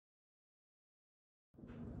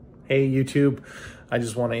Hey YouTube, I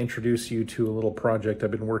just want to introduce you to a little project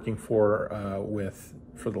I've been working for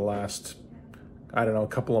the last, I don't know, a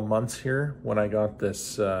couple of months here when I got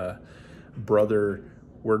this Brother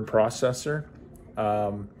word processor.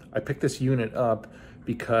 I picked this unit up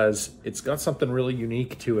because it's got something really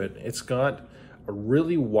unique to it. It's got a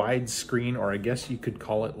really wide screen, or I guess you could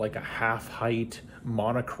call it like a half height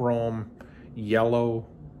monochrome yellow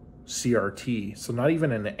CRT. So not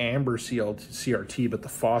even an amber CRT, but the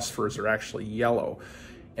phosphors are actually yellow.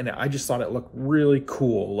 And I just thought it looked really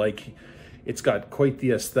cool. Like, it's got quite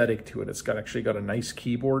the aesthetic to it. It's actually got a nice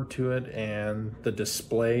keyboard to it, and the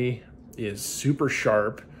display is super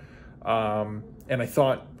sharp. And I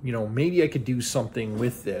thought, you know, maybe I could do something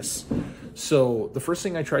with this. So the first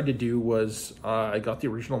thing I tried to do was I got the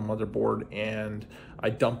original motherboard and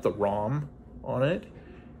I dumped the ROM on it,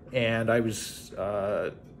 and I was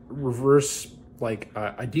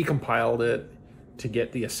I decompiled it to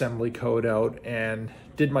get the assembly code out and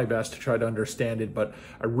did my best to try to understand it, but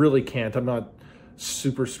I really can't. I'm not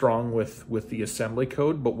super strong with the assembly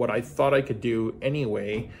code, but what I thought I could do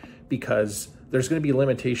anyway, because there's going to be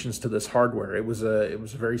limitations to this hardware. It was a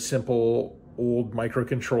very simple old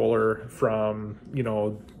microcontroller from, you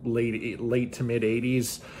know, late to mid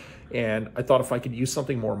 80s, and I thought if I could use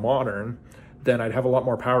something more modern, then I'd have a lot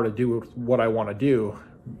more power to do what I want to do,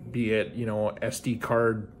 be it, you know, SD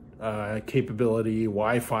card capability,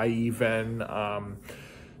 Wi-Fi even.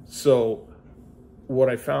 So what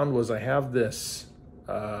I found was I have this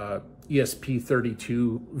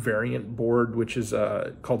ESP32 variant board, which is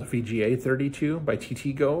called the VGA32 by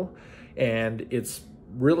TTGo, and its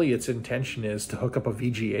intention is to hook up a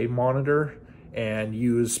VGA monitor and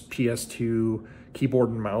use PS2 keyboard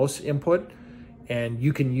and mouse input, and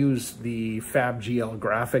you can use the FabGL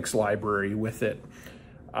graphics library with it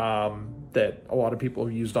that a lot of people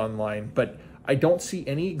have used online. But I don't see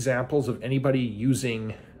any examples of anybody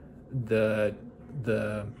using the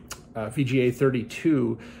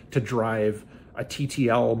VGA32 to drive a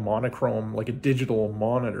TTL monochrome, like a digital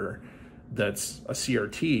monitor that's a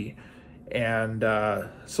CRT. And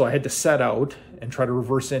so I had to set out and try to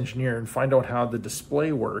reverse engineer and find out how the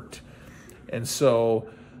display worked. And so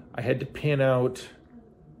I had to pin out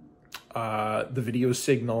the video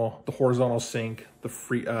signal, the horizontal sync, the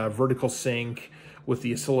vertical sync with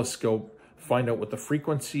the oscilloscope, find out what the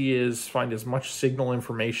frequency is, find as much signal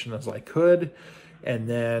information as I could, and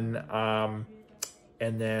then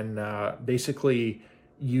basically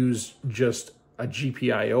use just a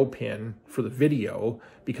GPIO pin for the video,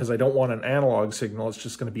 because I don't want an analog signal. It's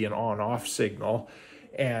just going to be an on-off signal.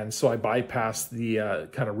 And so I bypassed the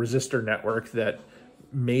kind of resistor network that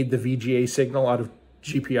made the VGA signal out of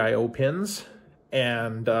GPIO pins.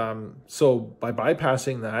 And so by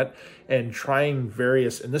bypassing that and trying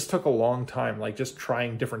various, and this took a long time, like just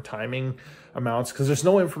trying different timing amounts, because there's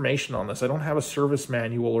no information on this. I don't have a service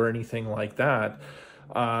manual or anything like that.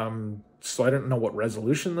 So I don't know what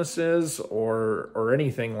resolution this is or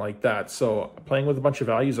anything like that. So playing with a bunch of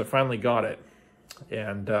values, I finally got it.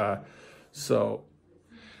 And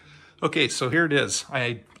okay, so here it is.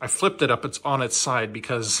 I flipped it up. It's on its side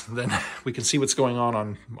because then we can see what's going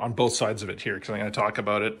on both sides of it here, because I'm going to talk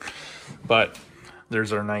about it. But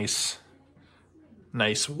there's our nice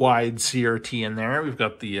wide CRT in there. We've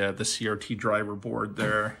got the CRT driver board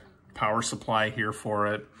there, power supply here for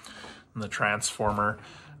it, and the transformer.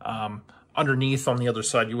 Underneath on the other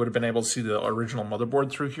side, you would have been able to see the original motherboard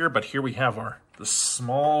through here, but here we have the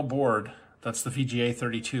small board. That's the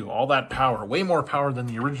VGA32. All that power, way more power than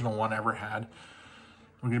the original one ever had.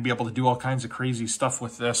 We're going to be able to do all kinds of crazy stuff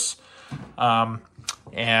with this. One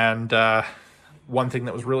thing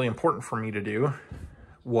that was really important for me to do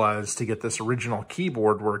was to get this original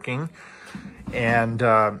keyboard working. And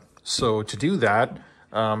so to do that,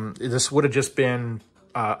 this would have just been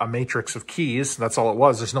a matrix of keys. That's all it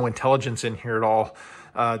was. There's no intelligence in here at all.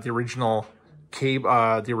 The original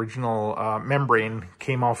membrane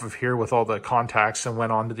came off of here with all the contacts and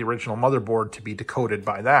went on to the original motherboard to be decoded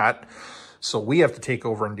by that. So we have to take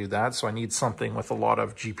over and do that. So I need something with a lot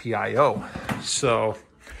of GPIO. So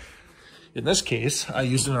in this case, I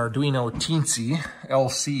used an Arduino Teensy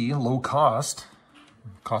LC, low cost.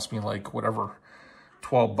 It cost me like whatever,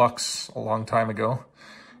 12 bucks a long time ago.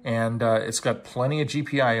 And it's got plenty of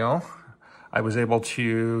GPIO. I was able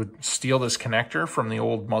to steal this connector from the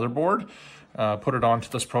old motherboard, put it onto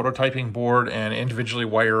this prototyping board, and individually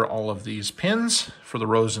wire all of these pins for the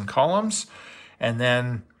rows and columns. And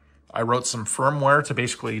then I wrote some firmware to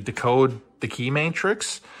basically decode the key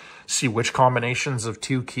matrix, see which combinations of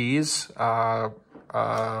two keys are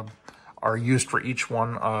used for each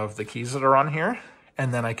one of the keys that are on here.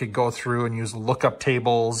 and then I could go through and use lookup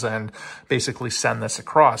tables and basically send this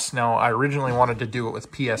across. Now, I originally wanted to do it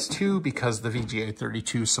with PS2 because the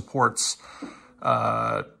VGA32 supports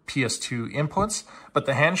PS2 inputs, but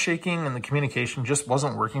the handshaking and the communication just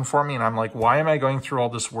wasn't working for me. And I'm like, why am I going through all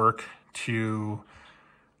this work to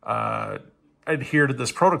adhere to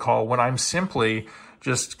this protocol when I'm simply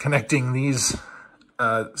just connecting these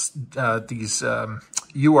UART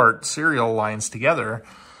serial lines together?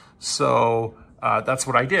 So that's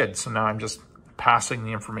what I did. So now I'm just passing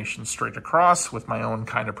the information straight across with my own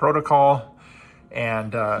kind of protocol.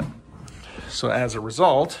 And so as a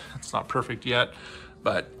result, it's not perfect yet,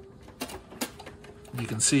 but you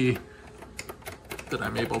can see that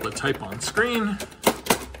I'm able to type on screen,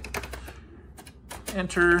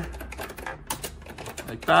 enter,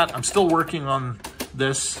 like that. I'm still working on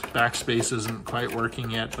this. Backspace isn't quite working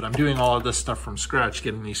yet, but I'm doing all of this stuff from scratch,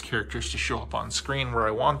 getting these characters to show up on screen where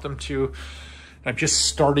I want them to. I'm just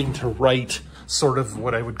starting to write sort of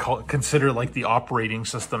what I would consider like the operating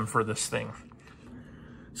system for this thing.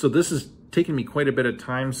 So this has taken me quite a bit of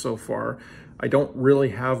time so far. I don't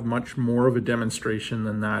really have much more of a demonstration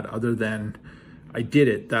than that, other than I did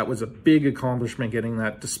it. That was a big accomplishment, getting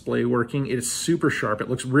that display working. It is super sharp. It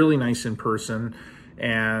looks really nice in person.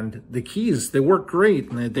 And the keys, they work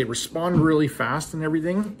great, and they respond really fast and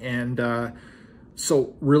everything. And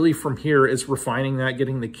so really from here is refining that,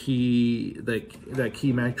 getting the key, that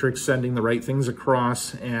key matrix, sending the right things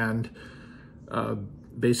across, and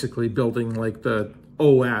basically building like the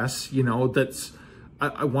OS, you know, that's,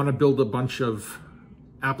 I want to build a bunch of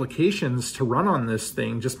applications to run on this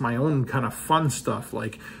thing, just my own kind of fun stuff,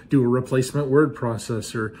 like do a replacement word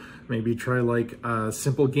processor, maybe try like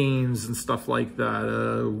simple games and stuff like that,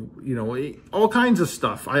 you know, all kinds of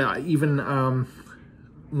stuff. I even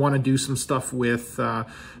want to do some stuff with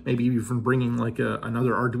maybe even bringing like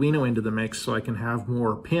another Arduino into the mix, so I can have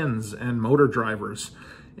more pins and motor drivers,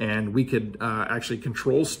 and we could actually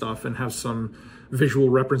control stuff and have some visual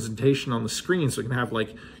representation on the screen, so we can have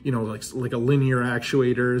like, you know, like a linear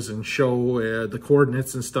actuators and show the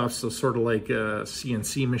coordinates and stuff. So sort of like a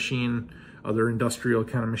CNC machine, other industrial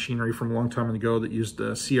kind of machinery from a long time ago that used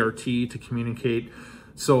CRT to communicate.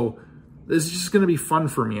 So this is just going to be fun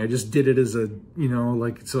for me. I just did it as a, you know,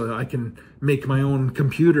 like, so I can make my own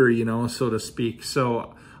computer, you know, so to speak.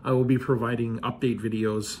 So I will be providing update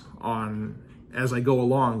videos on, as I go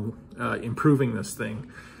along, improving this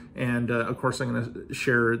thing. And of course, I'm going to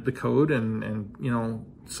share the code and you know,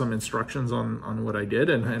 some instructions on what I did,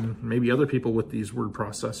 and maybe other people with these word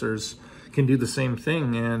processors can do the same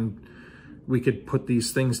thing, and we could put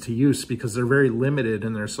these things to use because they're very limited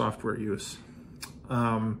in their software use.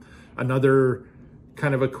 Another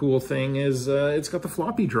kind of a cool thing is it's got the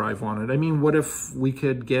floppy drive on it. I mean, what if we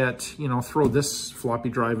could get, you know, throw this floppy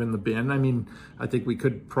drive in the bin? I mean, I think we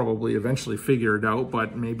could probably eventually figure it out,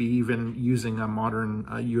 but maybe even using a modern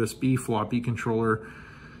USB floppy controller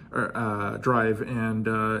drive and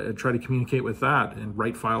try to communicate with that and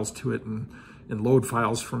write files to it and load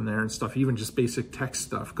files from there and stuff, even just basic text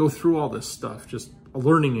stuff. Go through all this stuff, just a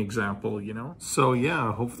learning example, you know? So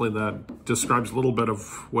yeah, hopefully that describes a little bit of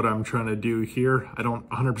what I'm trying to do here. I don't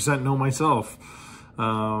 100% know myself,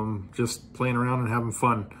 just playing around and having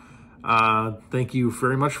fun. Thank you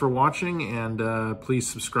very much for watching, and please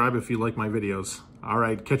subscribe if you like my videos. All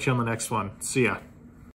right, catch you on the next one. See ya.